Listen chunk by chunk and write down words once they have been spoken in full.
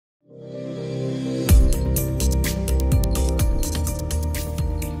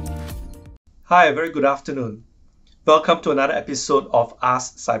Hi, a very good afternoon. Welcome to another episode of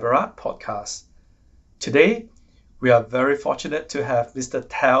Ask CyberArk podcast. Today, we are very fortunate to have Mr.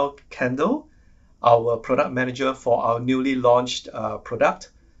 Tal Kendall, our product manager for our newly launched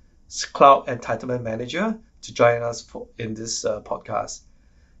product, Cloud Entitlement Manager, to join us in this podcast.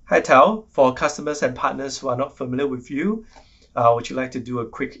 Hi, Tal. For customers and partners who are not familiar with you, would you like to do a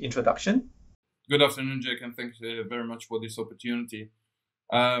quick introduction? Good afternoon, Jack, and thanks very much for this opportunity.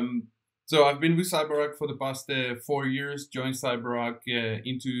 So I've been with CyberArk for the past 4 years, joined CyberArk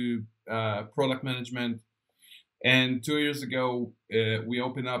into product management. And 2 years ago, we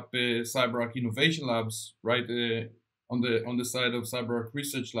opened up CyberArk Innovation Labs, right on the side of CyberArk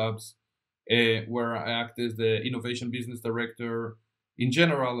Research Labs, where I act as the Innovation Business Director in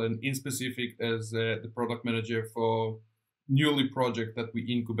general, and in specific as the product manager for newly project that we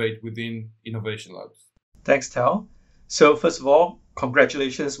incubate within Innovation Labs. Thanks, Tal. So first of all,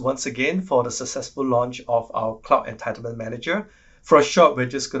 congratulations once again for the successful launch of our Cloud Entitlement Manager. For short, we're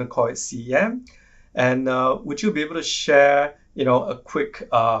just going to call it CEM. And would you be able to share, a quick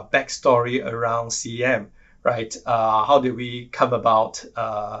backstory around CEM, right? How did we come about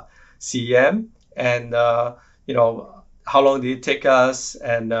CEM, and how long did it take us,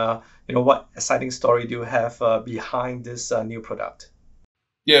 and what exciting story do you have behind this new product?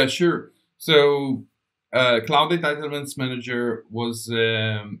 Yeah, sure. So Cloud Entitlements Manager was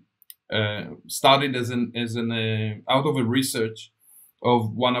started as an out of a research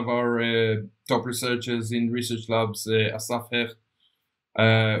of one of our top researchers in research labs, Asaf Hecht,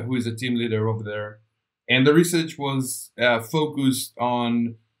 who is a team leader over there. And the research was focused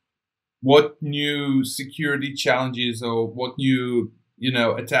on what new security challenges or what new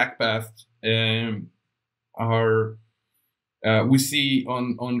attack paths are we see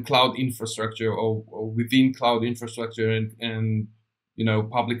on cloud infrastructure or within cloud infrastructure and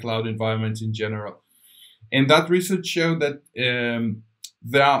public cloud environments in general. And that research showed that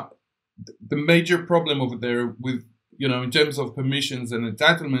the major problem over there with in terms of permissions and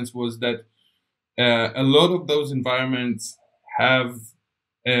entitlements was that a lot of those environments have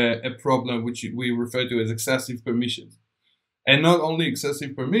a problem which we refer to as excessive permissions. And not only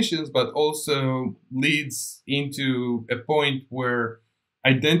excessive permissions, but also leads into a point where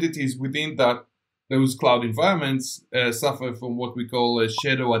identities within those cloud environments suffer from what we call a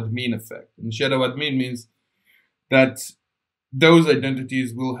shadow admin effect. And shadow admin means that those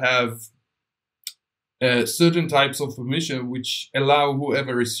identities will have certain types of permission which allow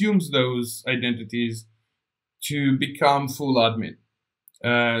whoever assumes those identities to become full admin.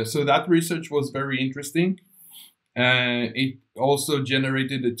 So that research was very interesting. It also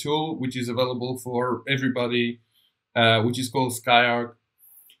generated a tool which is available for everybody, which is called SkyArk.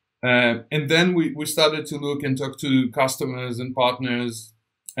 And then we started to look and talk to customers and partners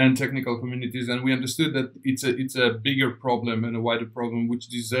and technical communities, and we understood that it's a bigger problem and a wider problem which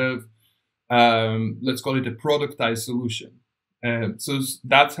deserve, let's call it a productized solution. So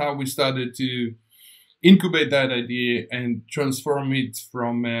that's how we started to incubate that idea and transform it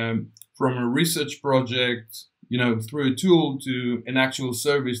from a research project through a tool to an actual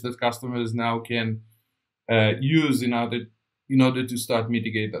service that customers now can use in order to start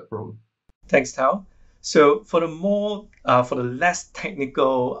mitigate that problem. Thanks, Tal. So for the less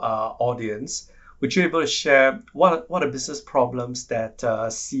technical audience, would you be able to share what are business problems that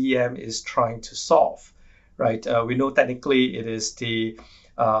CEM is trying to solve, right? We know technically it is the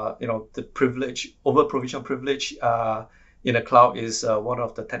over provision privilege in the cloud is one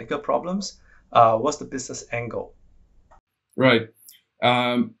of the technical problems. What's the business angle? Right.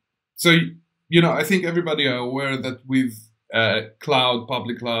 So, I think everybody are aware that with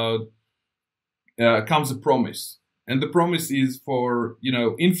public cloud, comes a promise. And the promise is for,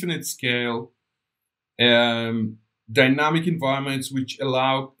 infinite scale, dynamic environments which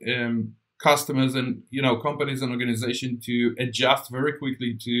allow customers and, companies and organizations to adjust very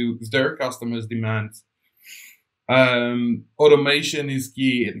quickly to their customers' demands. Automation is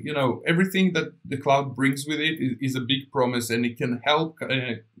key. Everything that the cloud brings with it is a big promise, and it can help,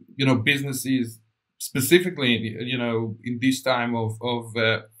 businesses specifically, in this time of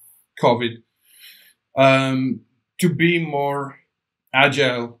COVID, to be more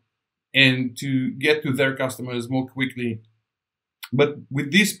agile and to get to their customers more quickly. But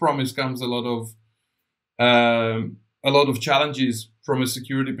with this promise comes a lot of challenges from a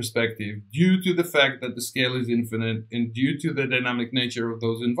security perspective, due to the fact that the scale is infinite and due to the dynamic nature of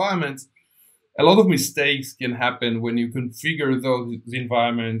those environments. A lot of mistakes can happen when you configure those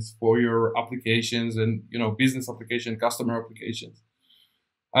environments for your applications and business application, customer applications.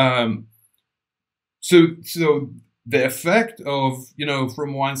 So the effect of,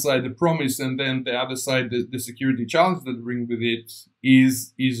 from one side the promise and then the other side the security challenge that bring with it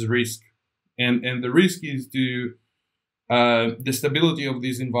is risk, and the risk is to the stability of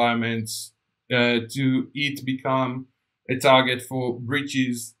these environments, to it become a target for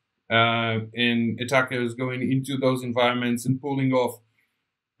breaches and attackers going into those environments and pulling off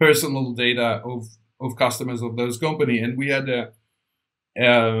personal data of customers of those companies. And we had a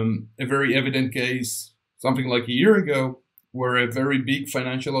very evident case something like a year ago where a very big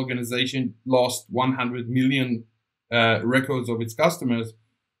financial organization lost 100 million records of its customers.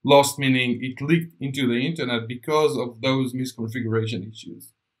 Lost meaning it leaked into the internet because of those misconfiguration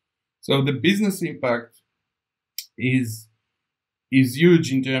issues. So the business impact is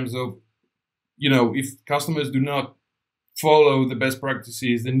huge in terms of, if customers do not follow the best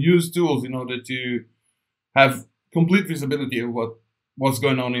practices and use tools in order to have complete visibility of what's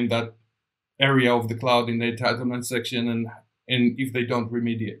going on in that area of the cloud in the entitlement section, and if they don't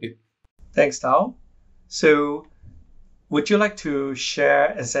remediate it. Thanks, Tao. So would you like to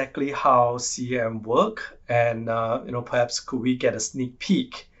share exactly how CEM work, and perhaps could we get a sneak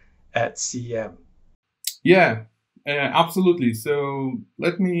peek at CEM? Yeah, absolutely. So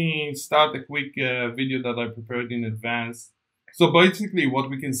let me start a quick video that I prepared in advance. So basically, what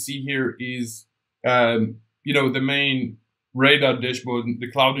we can see here is the main radar dashboard,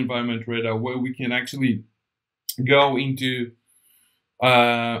 the cloud environment radar, where we can actually go into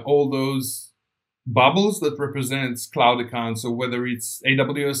all those bubbles that represents cloud accounts. So whether it's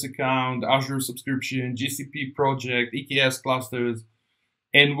AWS account, Azure subscription, GCP project, EKS clusters.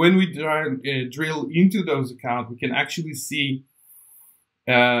 And when we drill into those accounts, we can actually see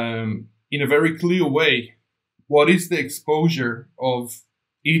in a very clear way what is the exposure of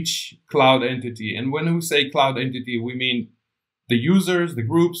each cloud entity. And when we say cloud entity, we mean the users, the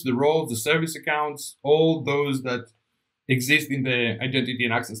groups, the roles, the service accounts, all those that exist in the identity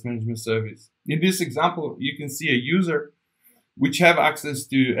and access management service. In this example, you can see a user which have access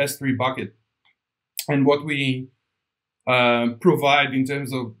to S3 bucket. And what we provide in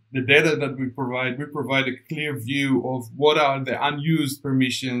terms of the data that we provide a clear view of what are the unused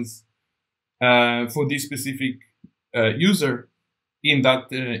permissions for this specific user in that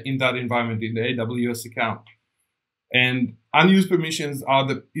environment, in the AWS account. And unused permissions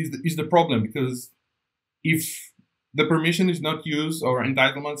is the problem, because if the permission is not used or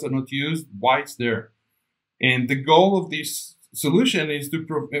entitlements are not used, why it's there? And the goal of this solution is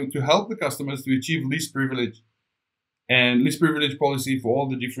to help the customers to achieve least privilege and least privilege policy for all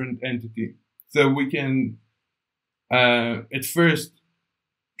the different entities. So we can at first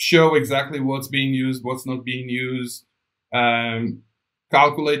show exactly what's being used, what's not being used,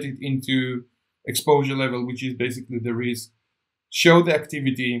 calculate it into exposure level, which is basically the risk, show the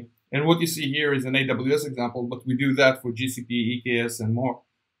activity. And what you see here is an AWS example, but we do that for GCP, EKS, and more.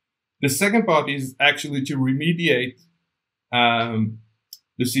 The second part is actually to remediate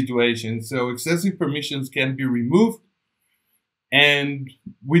the situation. So excessive permissions can be removed. And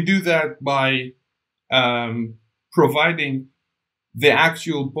we do that by providing the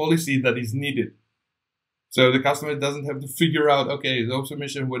actual policy that is needed. So the customer doesn't have to figure out, okay, those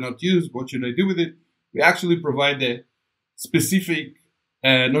permissions were not used, what should I do with it? We actually provide the specific,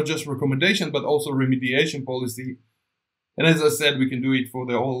 not just recommendation, but also remediation policy. And as I said, we can do it for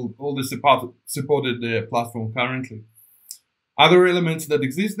all the supported platform currently. Other elements that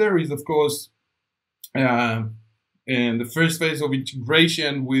exist there is, of course, in the first phase of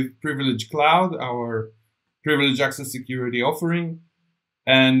integration with Privilege Cloud, our privileged access security offering,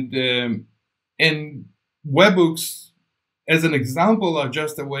 and webhooks, as an example, are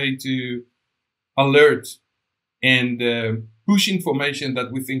just a way to alert and push information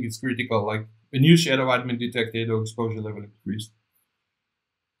that we think is critical, like a new shadow admin detected or exposure level increased.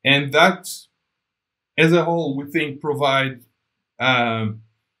 And that, as a whole, we think provide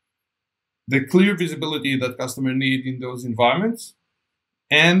the clear visibility that customers need in those environments,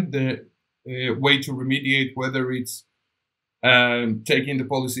 and the way to remediate, whether it's taking the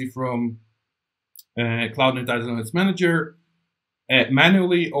policy from Cloud Entitlements Manager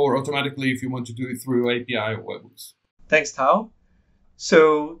manually or automatically if you want to do it through API or webhooks. Thanks, Tao.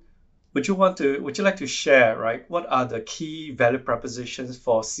 So would you like to share, right, what are the key value propositions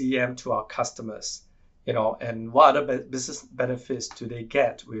for CEM to our customers? And what other business benefits do they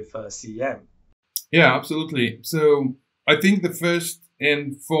get with CEM? Yeah, absolutely. So I think the first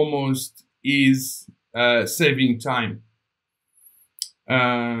and foremost is saving time.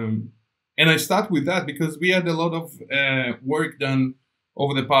 And I start with that because we had a lot of work done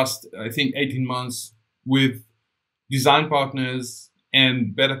over the past, I think, 18 months with design partners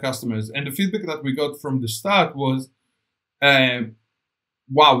and beta customers. And the feedback that we got from the start was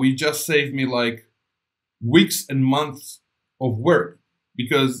wow, we just saved me like weeks and months of work,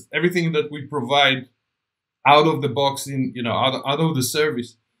 because everything that we provide out of the box, in out of the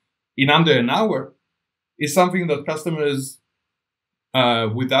service, in under an hour, is something that customers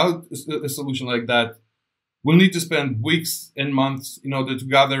without a solution like that will need to spend weeks and months in order to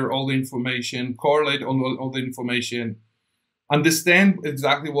gather all the information, correlate all the information, understand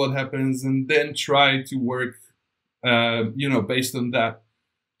exactly what happens, and then try to work based on that.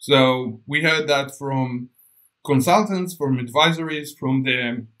 So we heard that from consultants, from advisories, from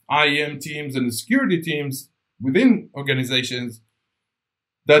the IEM teams and the security teams within organizations,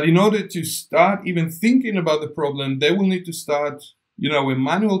 that in order to start even thinking about the problem, they will need to start, a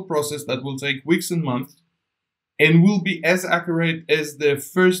manual process that will take weeks and months and will be as accurate as the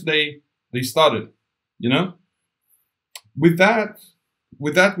first day they started, With that,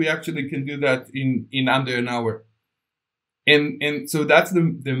 we actually can do that in under an hour. And so that's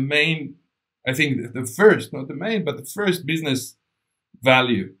the main, I think the first, not the main, but the first business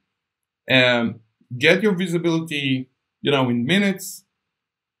value. Get your visibility, in minutes,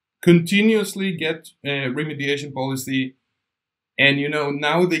 continuously get a remediation policy. And,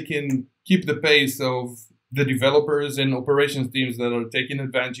 now they can keep the pace of the developers and operations teams that are taking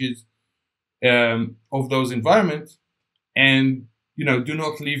advantage of those environments, and, do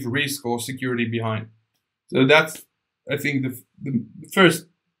not leave risk or security behind. So that's, I think, the first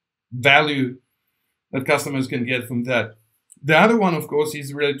value that customers can get from that. The other one, of course,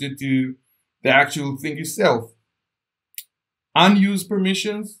 is related to the actual thing itself. Unused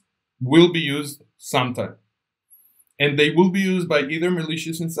permissions will be used sometime. And they will be used by either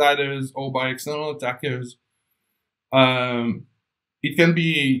malicious insiders or by external attackers. It can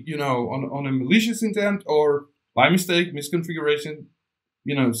be, on a malicious intent or by mistake, misconfiguration,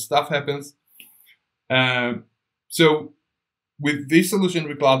 stuff happens. So with this solution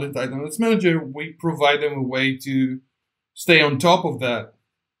with Cloud Entitlements Manager, we provide them a way to stay on top of that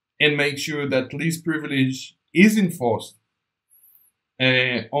and make sure that least privilege is enforced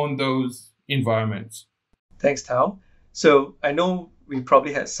on those environments. Thanks, Tao. So I know we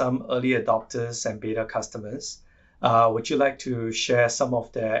probably had some early adopters and beta customers. Would you like to share some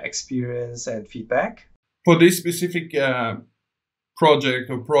of their experience and feedback? For this specific project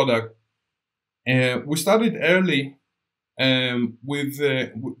or product, we started early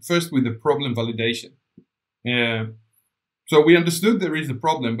first with the problem validation. So we understood there is a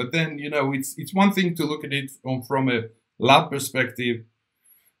problem, but then, it's one thing to look at it from a lab perspective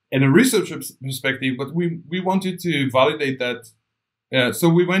and a research perspective, but we wanted to validate that. So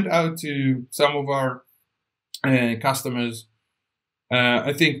we went out to some of our customers.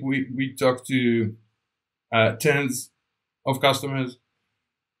 I think we talked to tens of customers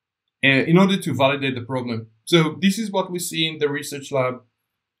in order to validate the problem. So this is what we see in the research lab.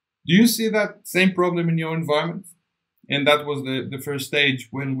 Do you see that same problem in your environment? And that was the first stage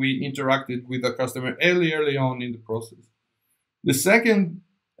when we interacted with the customer early on in the process. The second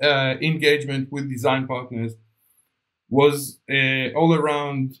engagement with design partners was all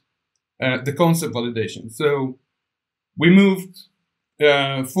around the concept validation. So we moved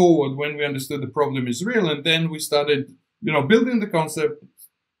forward when we understood the problem is real, and then we started, building the concept,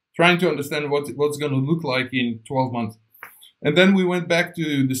 trying to understand what's going to look like in 12 months. And then we went back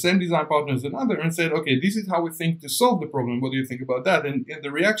to the same design partners and others and said, okay, this is how we think to solve the problem. What do you think about that? And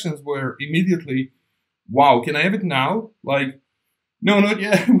the reactions were immediately, wow, can I have it now? Like, no, not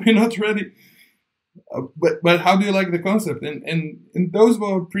yet. We're not ready. But how do you like the concept? And those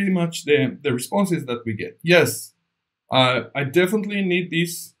were pretty much the responses that we get. Yes, I definitely need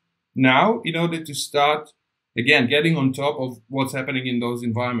this now in order to start, again, getting on top of what's happening in those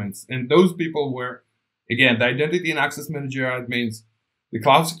environments. And those people were, again, the identity and access manager admins, the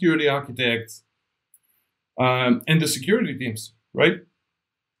cloud security architects, and the security teams, right?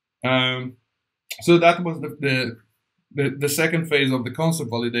 So that was the second phase of the concept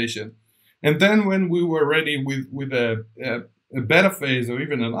validation. And then when we were ready with a beta phase or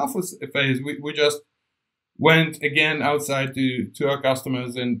even an alpha phase, we just went again outside to our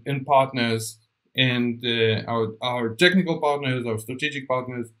customers and partners and our technical partners, our strategic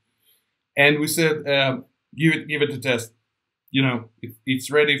partners. And we said, give it a test. It's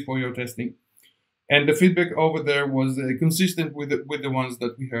ready for your testing. And the feedback over there was consistent with the ones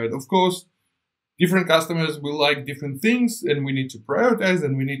that we heard. Of course, different customers will like different things, and we need to prioritize,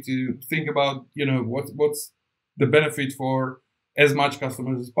 and we need to think about, what's the benefit for as much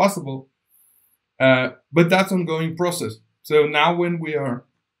customers as possible. But that's an ongoing process. So now when we are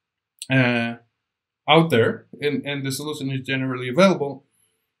out there and the solution is generally available,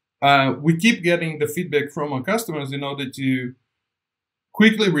 we keep getting the feedback from our customers in order to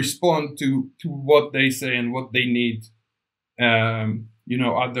quickly respond to what they say and what they need,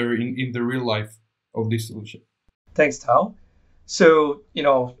 other in the real life of this solution. Thanks, Tao. So,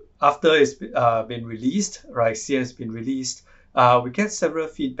 after it's been released, right, CEM has been released, we get several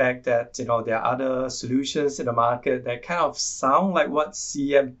feedback that, there are other solutions in the market that kind of sound like what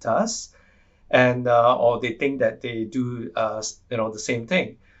CEM does, and or they think that they do, the same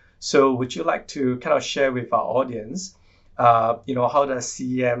thing. So would you like to kind of share with our audience, how does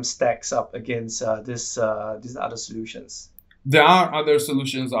CEM stacks up against these other solutions? There are other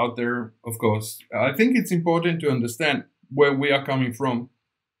solutions out there, of course. I think it's important to understand where we are coming from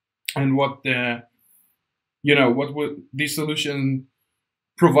and what would this solution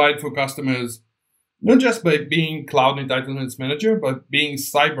provide for customers, not just by being Cloud Entitlements Manager, but being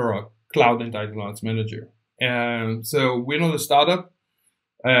CyberArk Cloud Entitlements Manager. And so we're not a startup.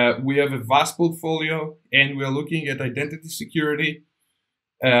 We have a vast portfolio, and we are looking at identity security,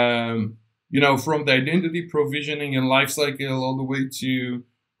 from the identity provisioning and lifecycle all the way to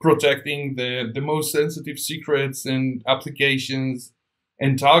protecting the most sensitive secrets and applications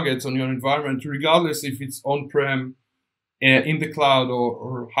and targets on your environment, regardless if it's on-prem, in the cloud,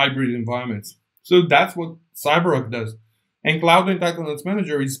 or hybrid environments. So that's what CyberArk does. And Cloud Entitlements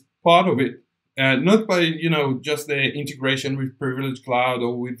Manager is part of it, not by, just the integration with Privileged Cloud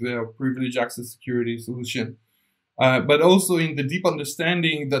or with the Privileged Access Security solution, but also in the deep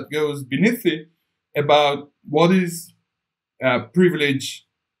understanding that goes beneath it about what is privilege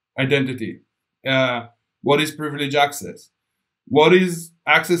identity, what is privilege access, what is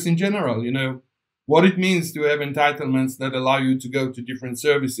access in general, what it means to have entitlements that allow you to go to different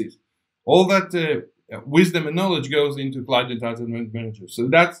services. All that wisdom and knowledge goes into Cloud Entitlement Manager. So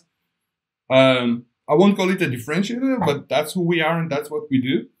that's, I won't call it a differentiator, but that's who we are and that's what we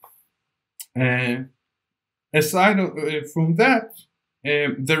do. Aside from that,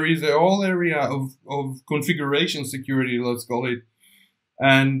 there is a whole area of configuration security, let's call it.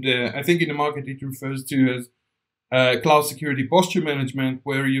 And I think in the market it refers to as cloud security posture management,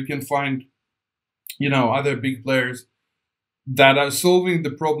 where you can find, other big players that are solving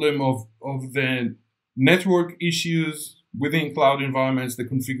the problem of the network issues within cloud environments, the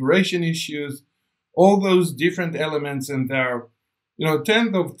configuration issues, all those different elements, and there are,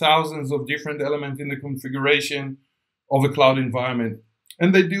 tens of thousands of different elements in the configuration of a cloud environment.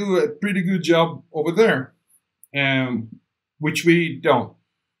 And they do a pretty good job over there, which we don't.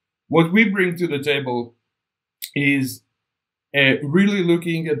 What we bring to the table is really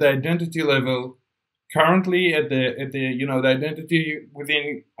looking at the identity level, currently at the identity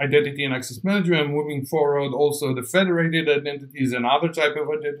within identity and access management, moving forward also the federated identities and other type of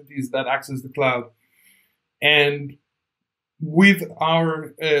identities that access the cloud. And with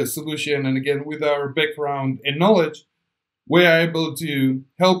our solution, and again, with our background and knowledge, we are able to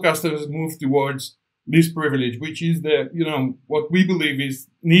help customers move towards this privilege, which is what we believe is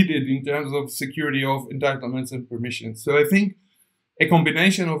needed in terms of security of entitlements and permissions. So I think a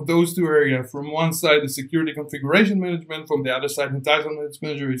combination of those two areas, from one side, the security configuration management, from the other side, entitlements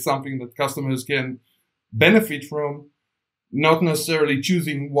manager, is something that customers can benefit from, not necessarily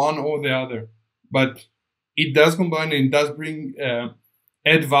choosing one or the other, but it does combine and it does bring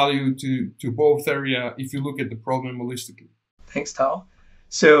add value to both areas if you look at the problem holistically. Thanks, Tao.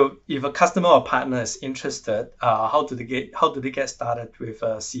 So if a customer or partner is interested, how do they get started with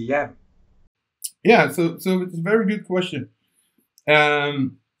CEM? Yeah, so it's a very good question.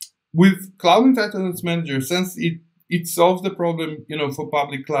 With Cloud Entitlements Manager, since it solves the problem, for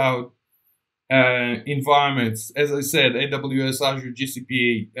public cloud environments, as I said, AWS, Azure,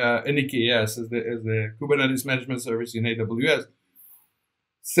 GCP, and EKS as the Kubernetes management service in AWS.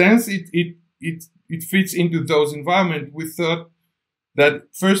 Since it fits into those environments, we thought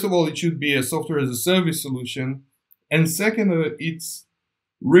that first of all, it should be a software as a service solution, and second, it's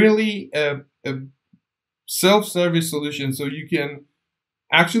really a self-service solution. So you can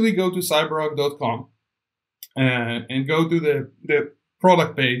actually go to cyberark.com and go to the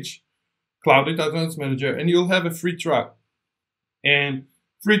product page, Cloud Entitlements Manager, and you'll have a free trial. And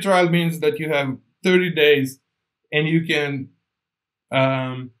free trial means that you have 30 days and you can,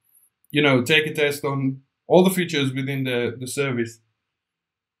 take a test on all the features within the service.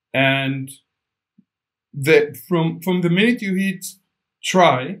 And from the minute you hit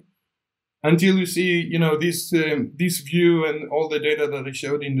try until you see, this view and all the data that I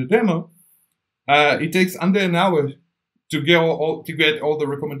showed in the demo, it takes under an hour to get all the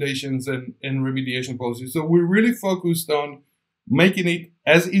recommendations and remediation policies. So we're really focused on making it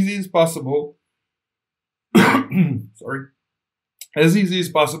as easy as possible. Sorry. as easy as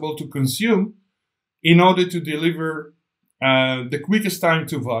possible to consume in order to deliver the quickest time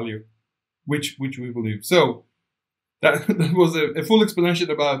to value, which we believe. So that was a full explanation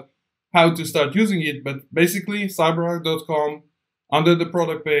about how to start using it. But basically, CyberArk.com, under the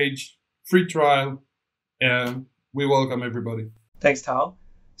product page, free trial, we welcome everybody. Thanks, Tao.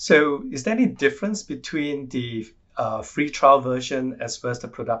 So is there any difference between the free trial version as well as the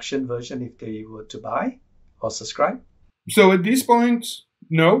production version if they were to buy or subscribe? So at this point,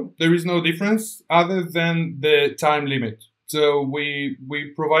 no, there is no difference other than the time limit. So we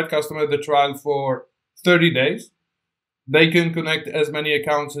provide customer the trial for 30 days. They can connect as many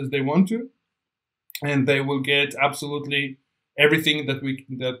accounts as they want to, and they will get absolutely everything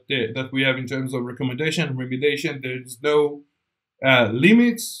that we have in terms of recommendation and remediation. There's no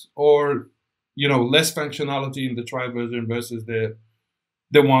limits or less functionality in the trial version versus the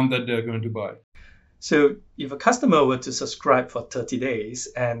one that they're going to buy. So if a customer were to subscribe for 30 days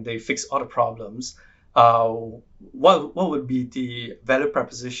and they fix all the problems, what would be the value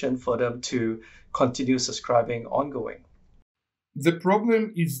proposition for them to continue subscribing ongoing? The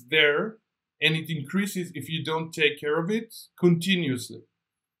problem is there, and it increases if you don't take care of it continuously.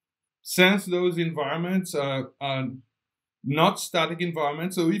 Since those environments are not static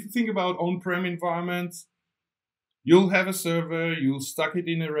environments, so if you think about on-prem environments, you'll have a server, you'll stack it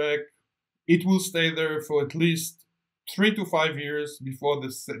in a rack, it will stay there for at least 3 to 5 years before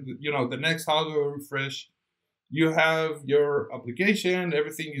the next hardware refresh. You have your application,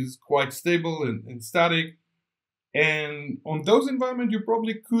 everything is quite stable and static. And on those environments, you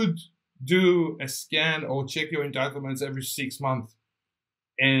probably could do a scan or check your entitlements every 6 months,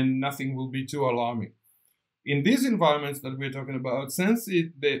 and nothing will be too alarming. In these environments that we're talking about, since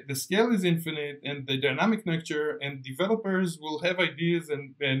the scale is infinite and the dynamic nature, and developers will have ideas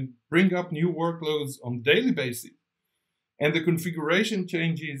and bring up new workloads on daily basis, and the configuration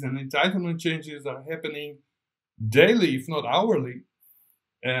changes and entitlement changes are happening daily, if not hourly.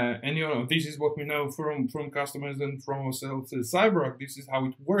 And this is what we know from customers and from ourselves as CyberArk. This is how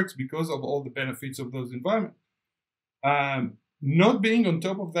it works because of all the benefits of those environments. Not being on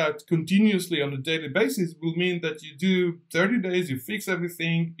top of that continuously on a daily basis will mean that you do 30 days, you fix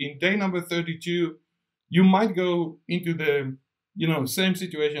everything. In day number 32, you might go into the same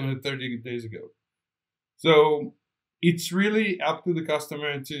situation as 30 days ago. So it's really up to the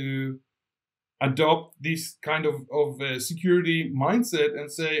customer to adopt this kind of security mindset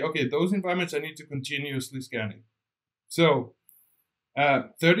and say, okay, those environments I need to continuously scan it. So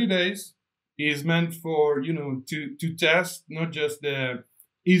 30 days is meant for, to test not just the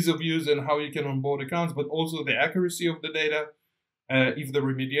ease of use and how you can onboard accounts, but also the accuracy of the data, if the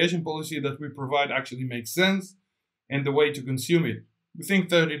remediation policy that we provide actually makes sense, and the way to consume it. We think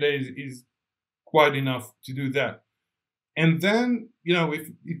 30 days is quite enough to do that. And then,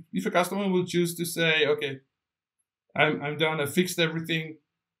 if a customer will choose to say, okay, I'm done, I fixed everything,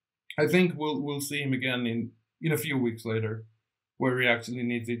 I think we'll see him again in a few weeks later, where he actually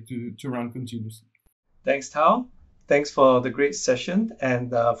needs it to run continuously. Thanks, Tao. Thanks for the great session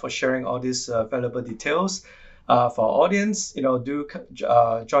and for sharing all these valuable details. For our audience, do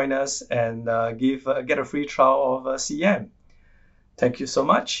join us and get a free trial of CEM. Thank you so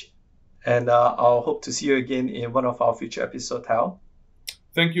much. And I'll hope to see you again in one of our future episodes, Tao.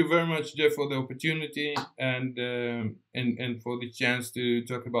 Thank you very much, Jeff, for the opportunity and for the chance to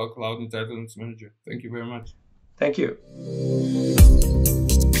talk about Cloud Entitlements Manager. Thank you very much. Thank you.